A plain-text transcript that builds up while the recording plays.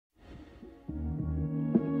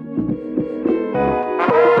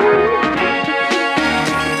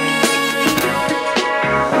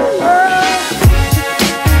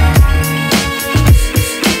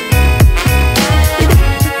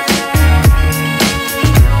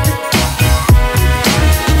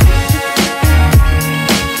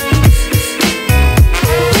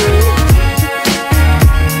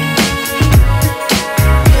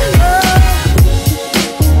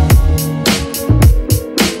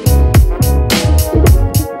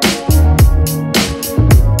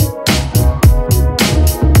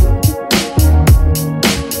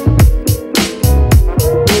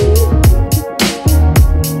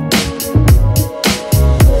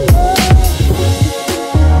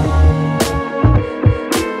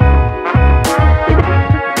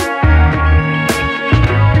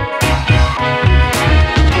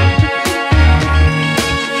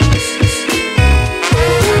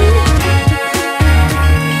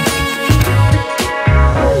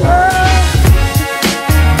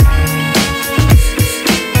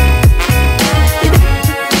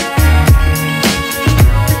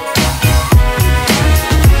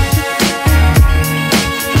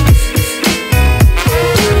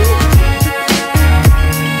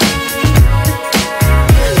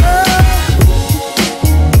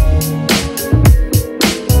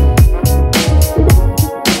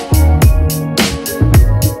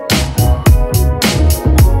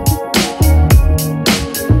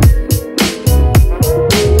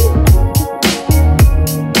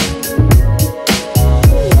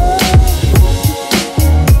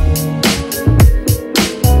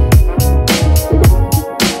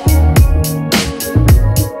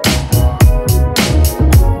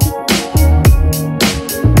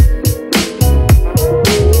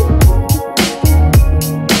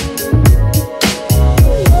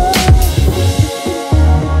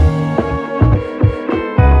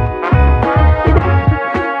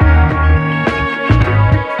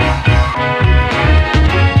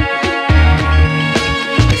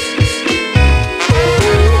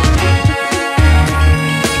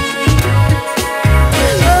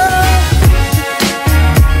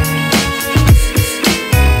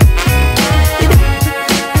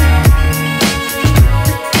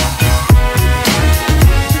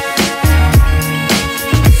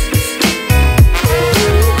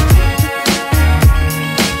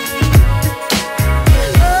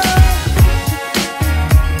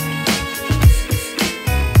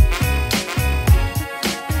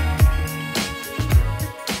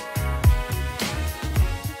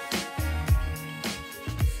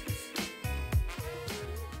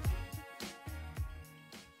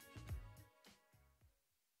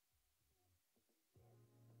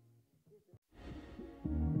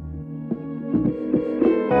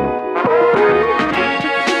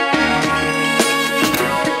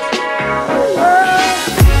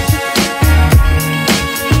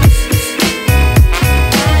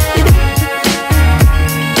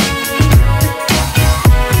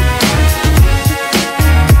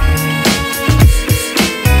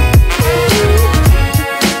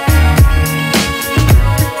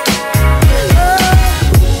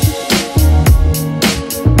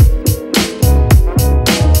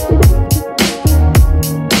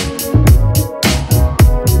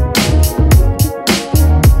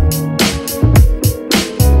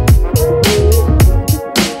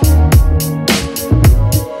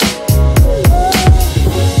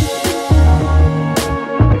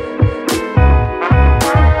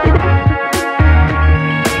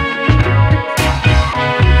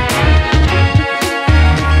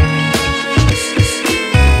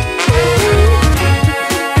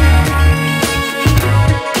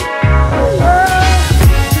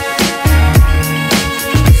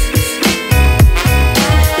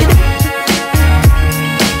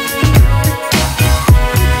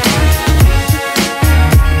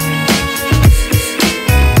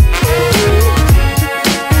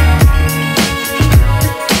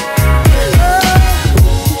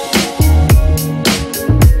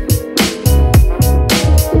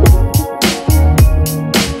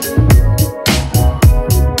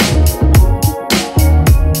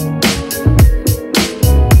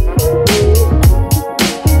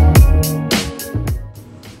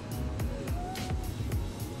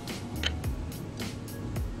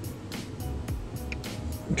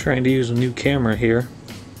Trying to use a new camera here.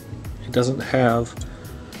 It doesn't have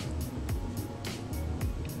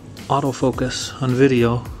autofocus on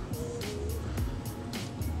video.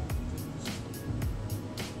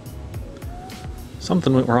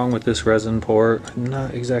 Something went wrong with this resin pour. I'm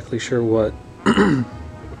not exactly sure what. You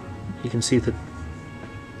can see the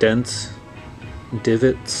dents,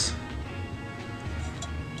 divots.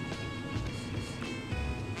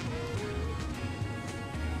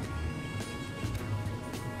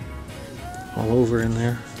 All over in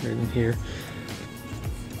there, right in here.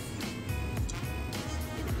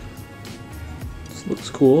 This looks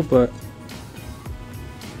cool, but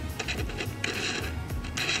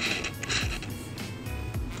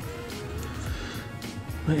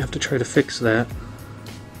might have to try to fix that.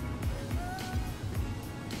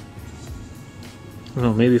 I don't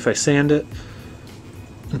know, maybe if I sand it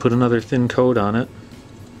and put another thin coat on it.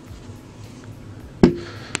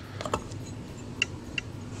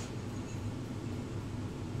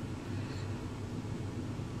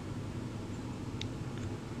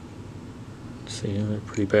 See, they're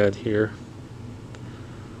pretty bad here.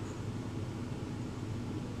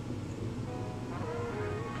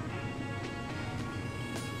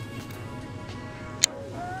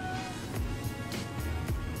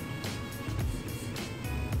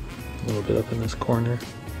 A little bit up in this corner.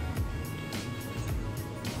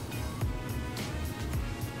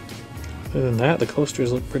 Other than that, the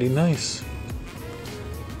coasters look pretty nice.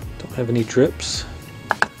 Don't have any drips.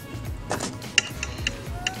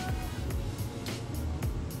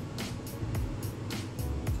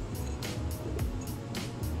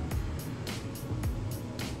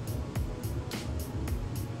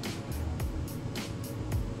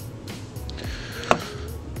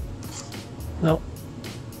 No.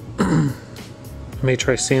 I may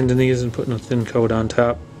try sanding these and putting a thin coat on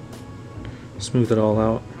top. Smooth it all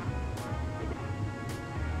out.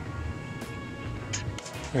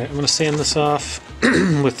 Alright, I'm going to sand this off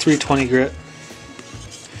with 320 grit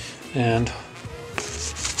and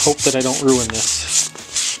hope that I don't ruin this.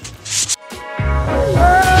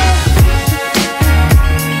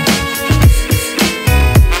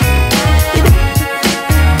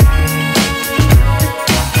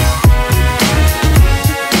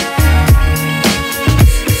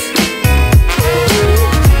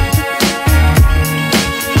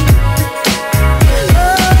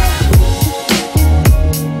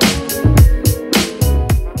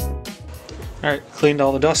 Alright, cleaned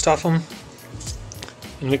all the dust off them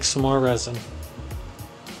and mixed some more resin.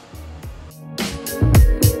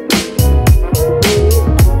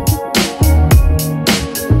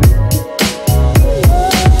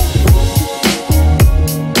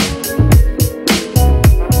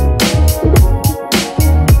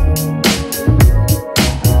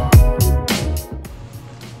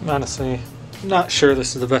 Honestly, I'm not sure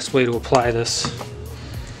this is the best way to apply this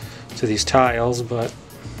to these tiles, but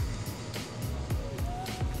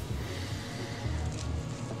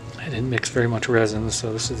I didn't mix very much resin,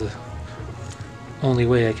 so this is the only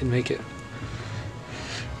way I can make it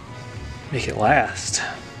last.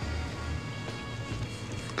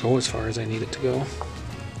 Go as far as I need it to go.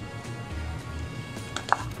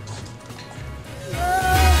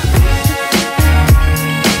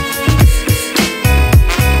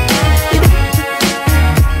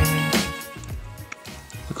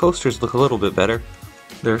 The coasters look a little bit better.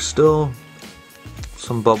 There's still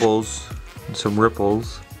some bubbles and some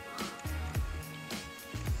ripples,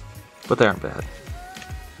 but they aren't bad.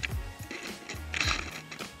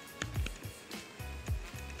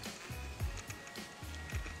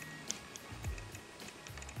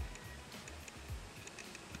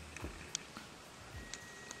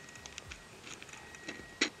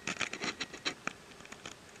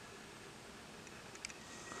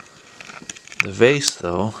 The vase,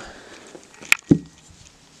 though,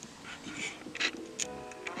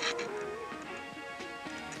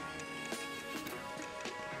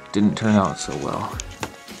 didn't turn out so well.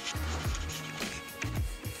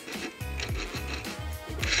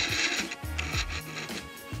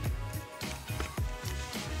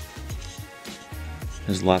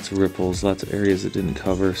 There's lots of ripples, lots of areas that didn't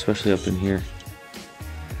cover, especially up in here.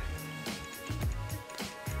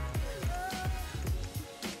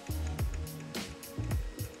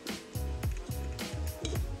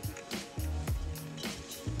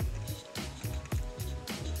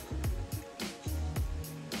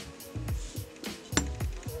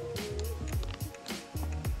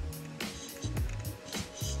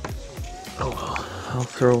 Oh well, I'll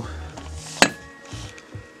throw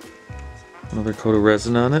another coat of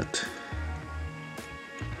resin on it.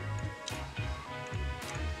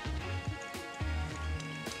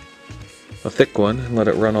 a thick one and let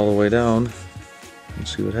it run all the way down and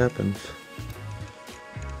see what happens.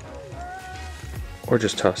 Or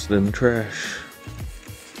just toss it in the trash.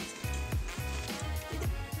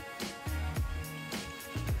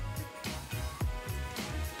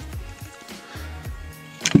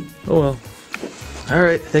 Oh well.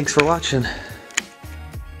 Alright, thanks for watching.